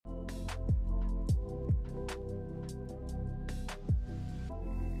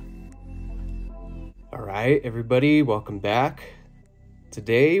All right, everybody, welcome back.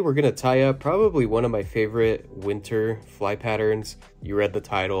 Today we're gonna tie up probably one of my favorite winter fly patterns. You read the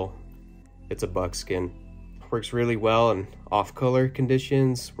title, it's a buckskin. Works really well in off-color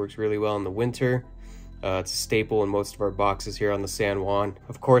conditions, works really well in the winter. It's a staple in most of our boxes here on the San Juan.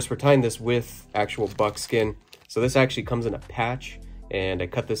 Of course, we're tying this with actual buckskin. So this actually comes in a patch, and I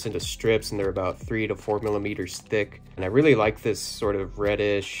cut this into strips, and they're about 3 to 4 millimeters thick. And I really like this sort of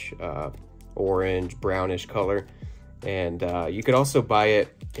reddish, orange, brownish color. And you could also buy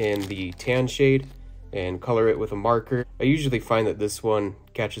it in the tan shade and color it with a marker. I usually find that this one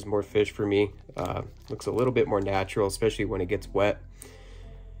catches more fish for me. Looks a little bit more natural, especially when it gets wet.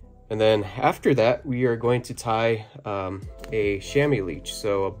 And then after that, we are going to tie a chamois leech.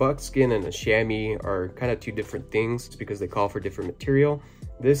 So a buckskin and a chamois are kind of two different things because they call for different material.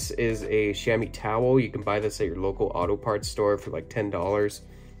 This is a chamois towel. You can buy this at your local auto parts store for like $10.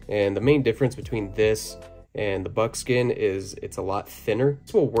 And the main difference between this and the buckskin is it's a lot thinner.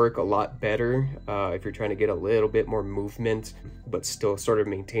 This will work a lot better if you're trying to get a little bit more movement, but still sort of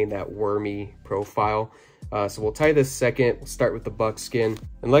maintain that wormy profile. So we'll tie this second. We'll start with the buckskin.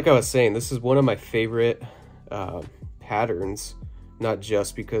 And like I was saying, this is one of my favorite patterns, not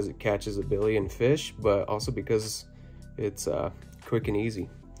just because it catches a billion fish, but also because it's quick and easy.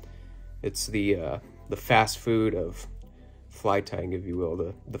 It's the fast food of fly tying, if you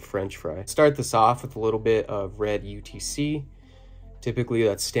will, the French fry. Start this off with a little bit of red UTC. Typically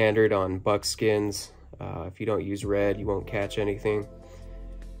that's standard on buckskins. If you don't use red, you won't catch anything.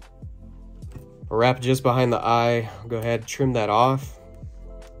 I'll wrap it just behind the eye. I'll go ahead and trim that off.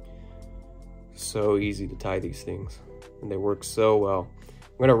 So easy to tie these things, and they work so well.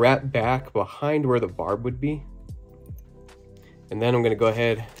 I'm gonna wrap back behind where the barb would be. And then I'm gonna go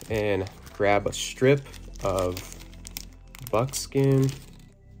ahead and grab a strip of buckskin.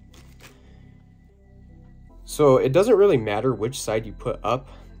 So it doesn't really matter which side you put up.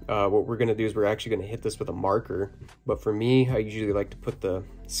 What we're gonna do is we're actually gonna hit this with a marker, but for me, I usually like to put the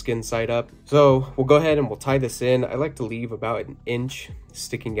skin side up. So we'll go ahead and we'll tie this in. I like to leave about an inch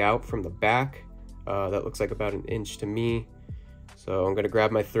sticking out from the back. That looks like about an inch to me. So I'm gonna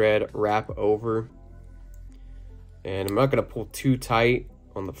grab my thread, wrap over, and I'm not gonna pull too tight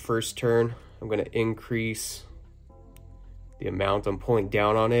on the first turn. I'm gonna increase the amount I'm pulling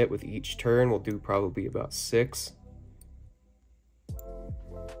down on it with each turn. We'll do probably about 6.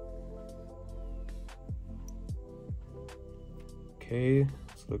 Okay,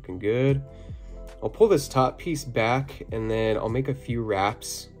 it's looking good. I'll pull this top piece back, and then I'll make a few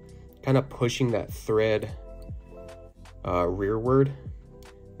wraps, kind of pushing that thread rearward.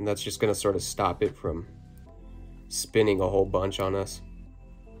 And that's just gonna sort of stop it from spinning a whole bunch on us.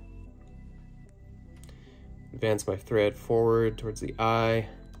 Advance my thread forward towards the eye.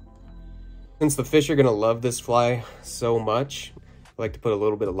 Since the fish are gonna love this fly so much, I like to put a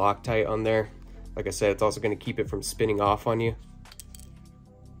little bit of Loctite on there. Like I said, it's also gonna keep it from spinning off on you.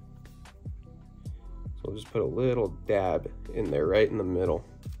 So I'll just put a little dab in there, right in the middle.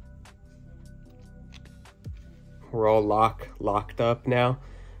 We're all locked up now.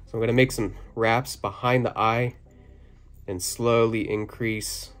 So I'm gonna make some wraps behind the eye and slowly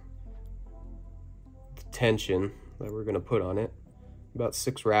increase tension that we're going to put on it, about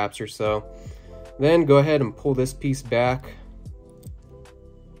 6 wraps or so. Then go ahead and pull this piece back.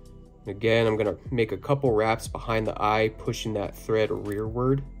 Again, I'm going to make a couple wraps behind the eye, pushing that thread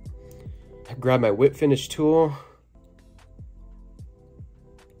rearward. Grab my whip finish tool,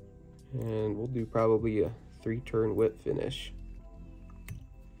 and we'll do probably a 3-turn whip finish.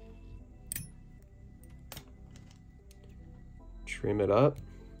 Trim it up.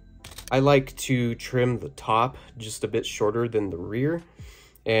 I like to trim the top just a bit shorter than the rear,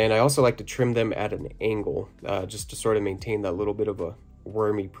 and I also like to trim them at an angle just to sort of maintain that little bit of a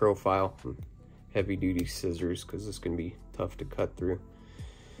wormy profile. Heavy duty scissors, because this can be tough to cut through.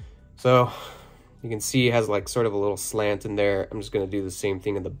 So you can see it has like sort of a little slant in there. I'm just going to do the same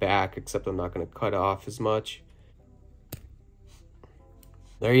thing in the back, except I'm not going to cut off as much.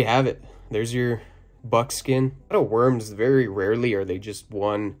 There you have it. There's your buckskin. A lot of worms, very rarely are they just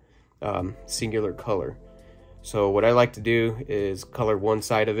one singular color. So what I like to do is color one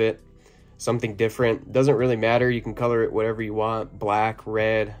side of it something different. Doesn't really matter, you can color it whatever you want, black,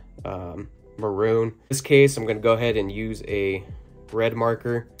 red, maroon. In this case, I'm going to go ahead and use a red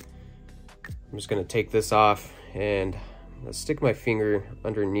marker. I'm just going to take this off and I'm going to stick my finger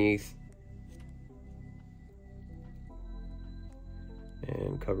underneath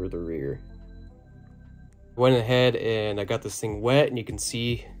and cover the rear. Went ahead and I got this thing wet, and you can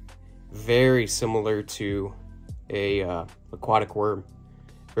see very similar to a aquatic worm.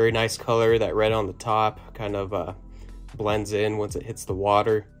 Very nice color. That red on the top kind of blends in once it hits the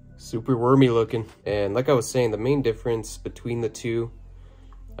water. Super wormy looking. And like I was saying, the main difference between the two,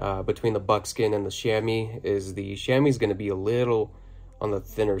 between the buckskin and the chamois, is the chamois is going to be a little on the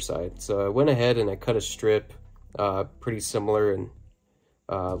thinner side. So I went ahead and I cut a strip pretty similar in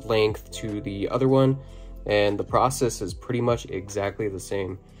length to the other one, and the process is pretty much exactly the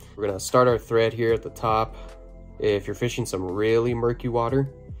same. We're going to start our thread here at the top. If you're fishing some really murky water,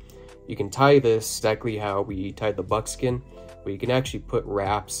 you can tie this exactly how we tied the buckskin, but you can actually put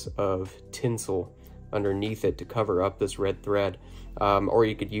wraps of tinsel underneath it to cover up this red thread, or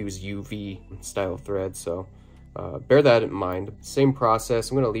you could use UV style thread. So bear that in mind. Same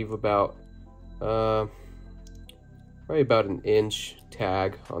process. I'm going to leave about probably about an inch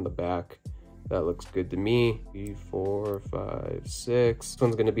tag on the back. That looks good to me. 3, 4, 5, 6. This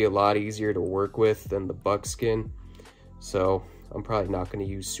one's going to be a lot easier to work with than the buckskin, so I'm probably not going to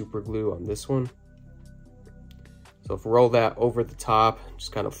use super glue on this one. So if we roll that over the top,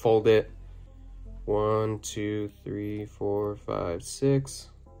 just kind of fold it. 1, 2, 3, 4, 5, 6.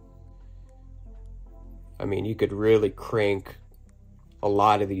 I mean, you could really crank a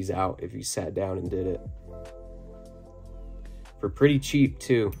lot of these out if you sat down and did it. For pretty cheap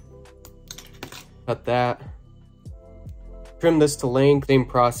too. Cut that. Trim this to length. Same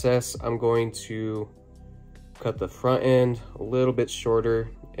process. I'm going to cut the front end a little bit shorter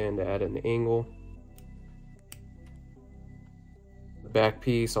and add an angle. The back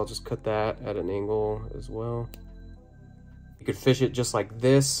piece, I'll just cut that at an angle as well. You could fish it just like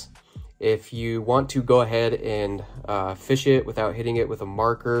this. If you want to go ahead and fish it without hitting it with a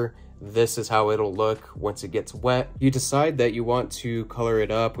marker, this is how it'll look once it gets wet. You decide that you want to color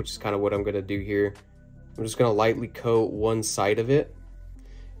it up, which is kind of what I'm going to do here. I'm just going to lightly coat one side of it.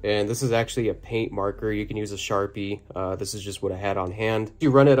 And this is actually a paint marker. You can use a Sharpie. This is just what I had on hand. If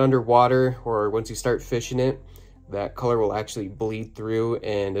you run it underwater, or once you start fishing it, that color will actually bleed through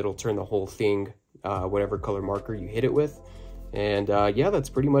and it'll turn the whole thing, whatever color marker you hit it with. And yeah,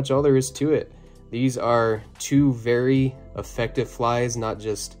 that's pretty much all there is to it. These are two very effective flies, not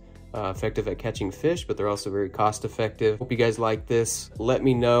just effective at catching fish, but they're also very cost effective. Hope you guys like this. Let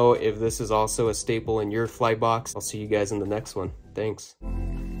me know if this is also a staple in your fly box. I'll see you guys in the next one. Thanks.